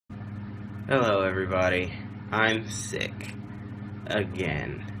Hello everybody, I'm sick.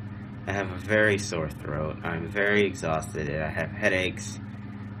 Again. I have a very sore throat, I'm very exhausted, and I have headaches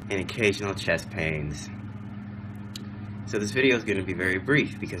and occasional chest pains. So this video is going to be very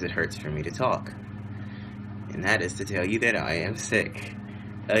brief because it hurts for me to talk. And that is to tell you that I am sick.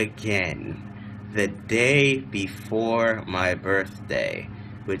 Again. The day before my birthday,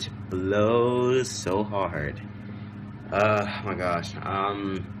 which blows so hard. Oh my gosh.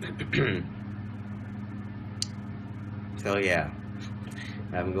 So yeah,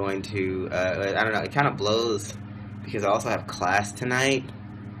 I'm going to, I don't know, it kind of blows because I also have class tonight,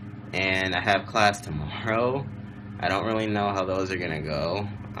 and I have class tomorrow. I don't really know how those are gonna go.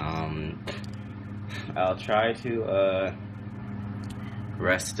 I'll try to,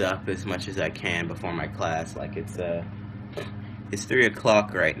 rest up as much as I can before my class. Like it's 3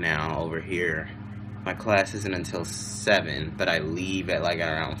 o'clock right now over here. My class isn't until 7, but I leave at like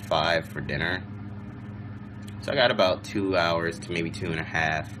around 5 for dinner. So I got about 2 hours to maybe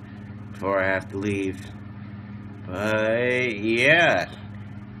 2.5 before I have to leave. But yeah,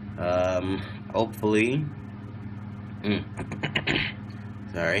 hopefully,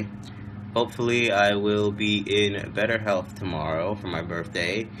 sorry. Hopefully I will be in better health tomorrow for my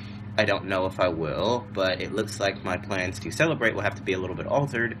birthday. I don't know if I will, but it looks like my plans to celebrate will have to be a little bit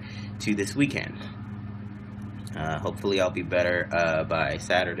altered to this weekend. Hopefully I'll be better by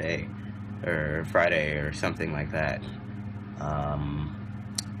Saturday or Friday or something like that.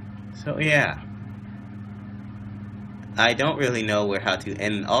 So yeah. I don't really know how to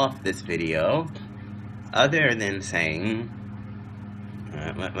end off this video other than saying,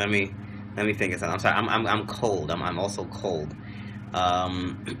 let me think of something. I'm sorry. I'm cold. I'm also cold.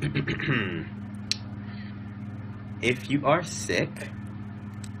 If you are sick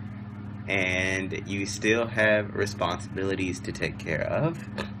and you still have responsibilities to take care of,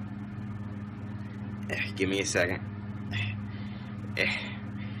 give me a second.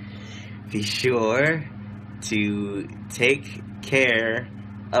 Be sure to take care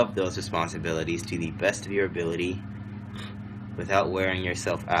of those responsibilities to the best of your ability without wearing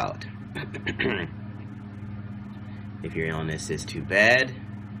yourself out. If your illness is too bad,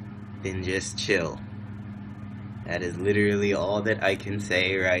 then just chill. That is literally all that I can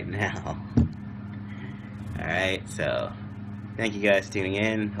say right now. Alright, so thank you guys for tuning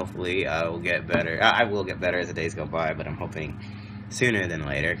in. Hopefully I will get better. I will get better as the days go by, but I'm hoping sooner than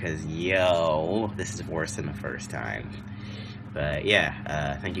later, because yo, this is worse than the first time. But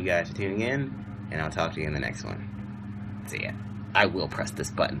yeah, thank you guys for tuning in, and I'll talk to you in the next one. See ya. I will press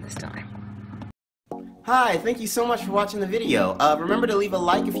this button this time. Hi, thank you so much for watching the video. Remember to leave a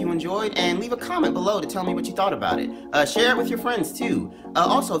like if you enjoyed, and leave a comment below to tell me what you thought about it. Share it with your friends too.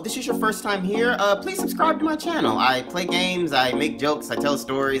 Also, if this is your first time here, please subscribe to my channel. I play games, I make jokes, I tell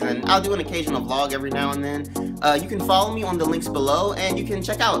stories, and I'll do an occasional vlog every now and then. You can follow me on the links below, and you can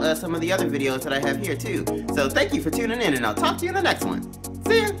check out some of the other videos that I have here too. So thank you for tuning in, and I'll talk to you in the next one.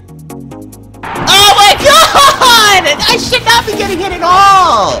 See ya! Oh my god! I should not be getting hit at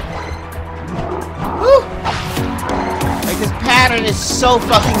all! Whew. Like, this pattern is so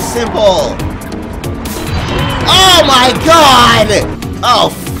fucking simple. Oh my god! Oh,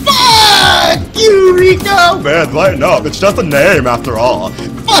 fuck you, Rico! Man, lighten up. It's just a name after all.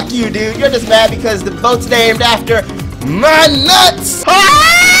 Fuck you, dude. You're just mad because the boat's named after my nuts!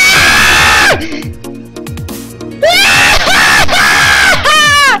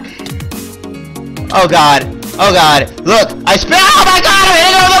 Oh god. Oh god. Look, I spit. Oh my god, I'm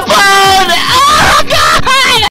hitting on the bone!